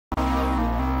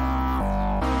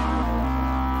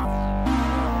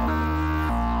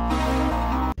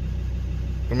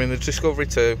I mean, the Discovery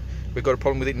 2, we've got a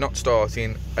problem with it not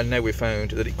starting, and now we've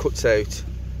found that it cuts out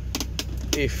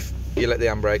if you let the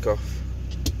handbrake off.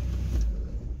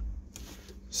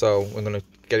 So we're going to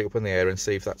get it up in the air and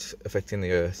see if that's affecting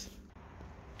the earth.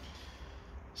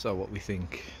 So what we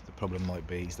think the problem might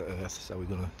be is the earth, so we're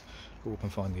going to go up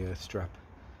and find the earth strap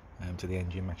to the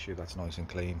engine, make sure that's nice and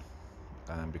clean,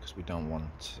 because we don't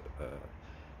want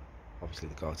obviously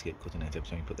the car to get cutting out every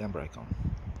time you put the handbrake on.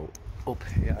 But up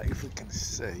here, if we can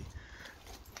see,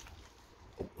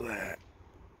 up there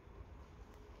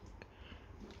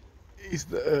is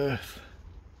the earth.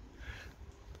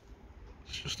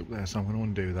 It's just up there, so I'm going to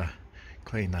undo that,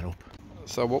 clean that up.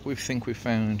 So what we think we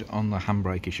found on the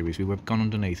handbrake issue is we've gone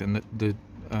underneath, and the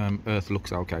earth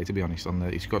looks okay, to be honest.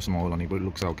 It's got some oil on it, but it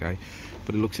looks okay.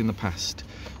 But it looks in the past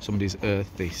somebody's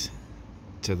earthed this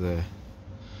to the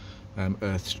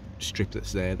earth strip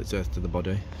that's there, that's earthed to the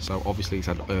body. So obviously it's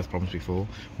had earth problems before.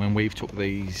 When we've took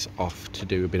these off to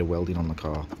do a bit of welding on the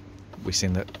car, we've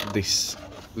seen that this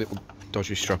little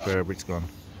dodgy strap, wherever it's gone,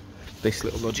 this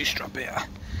little dodgy strap here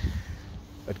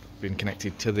had been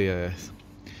connected to the earth,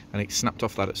 and it snapped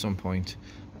off that at some point,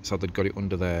 so they'd got it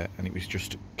under there and it was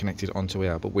just connected onto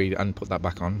here, but we hadn't put that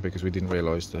back on because we didn't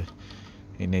realise that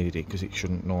it needed it, because it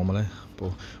shouldn't normally.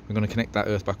 But we're going to connect that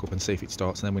earth back up and see if it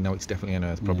starts, and then we know it's definitely an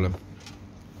earth problem.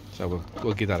 So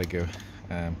we'll give that a go.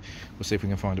 We'll see if we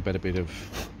can find a better bit of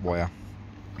wire,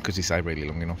 because it's really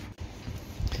long enough.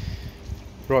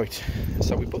 Right,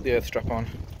 so we put the earth strap on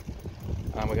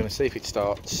and we're going to see if it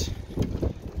starts.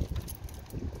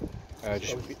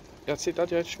 That's it,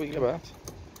 Dad, yeah, just wiggle it about.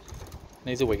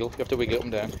 Needs a wiggle, you have to wiggle it up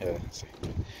and down. Yeah, let's see.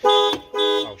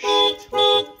 Oh shit.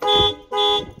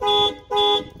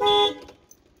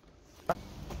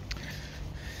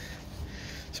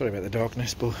 Sorry about the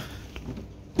darkness, but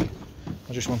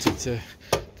I just wanted to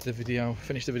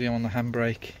finish the video on the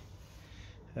handbrake,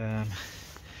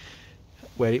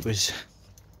 where it was,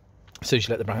 as soon as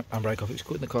you let the handbrake off, it was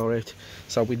cutting the car out.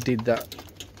 So we did that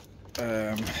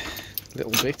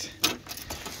little bit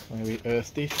where we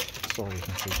earthed it. Sorry, you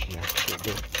can see here,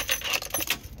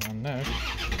 and now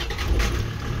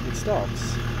it starts.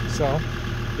 So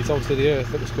it's obviously the earth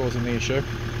that was causing the issue.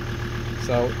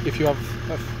 So if you have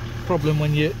a problem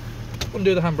when you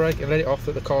undo the handbrake and let it off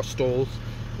that the car stalls,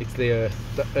 it's the earth.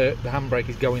 The handbrake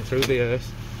is going through the earth.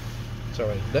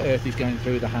 Sorry, the earth is going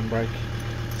through the handbrake.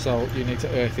 So you need to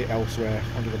earth it elsewhere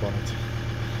under the bonnet.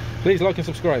 Please like and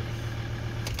subscribe.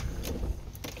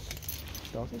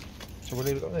 Started. So we'll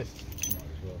leave it like this.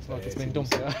 It's like it's been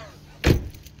dumped there.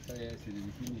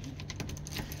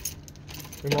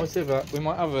 We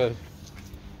might have a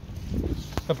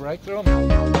breakthrough on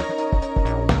that.